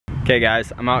Okay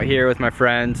guys, I'm out here with my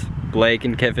friends, Blake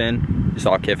and Kiffin. You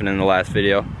saw Kiffin in the last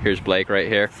video. Here's Blake right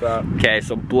here. What's up? Okay,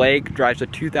 so Blake drives a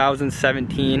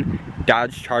 2017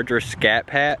 Dodge Charger Scat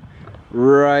Pat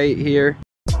right here.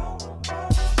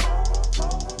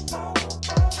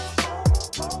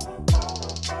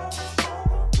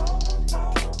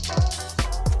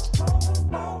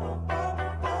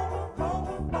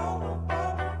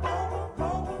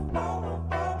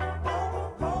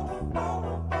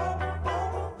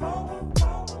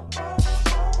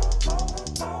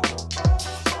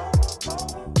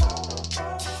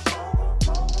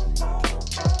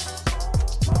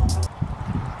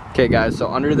 Okay guys, so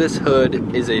under this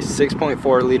hood is a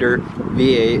 6.4 liter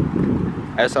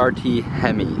V8 SRT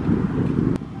Hemi.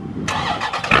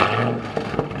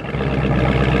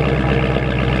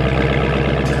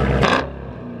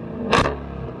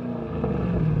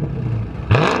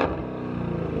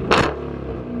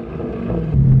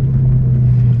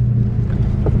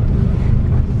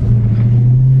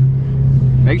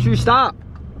 Make sure you stop.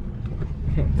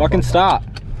 Fucking stop.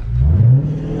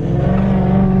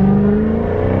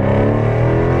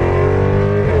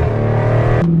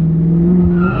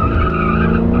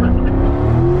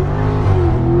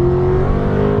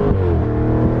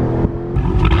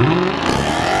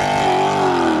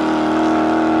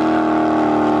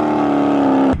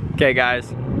 Okay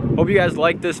guys, hope you guys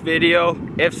liked this video.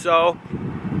 If so,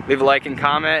 leave a like and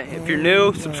comment. If you're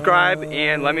new, subscribe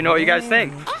and let me know what you guys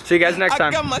think. See you guys next time.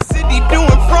 I got my city doing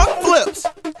front flips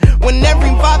when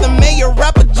every father mayor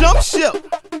rapper jump ship.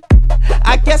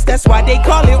 I guess that's why they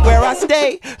call it where I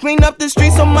stay. Clean up the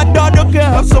streets so my daughter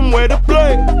can have somewhere to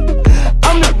play.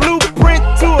 I'm the blueprint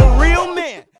to a real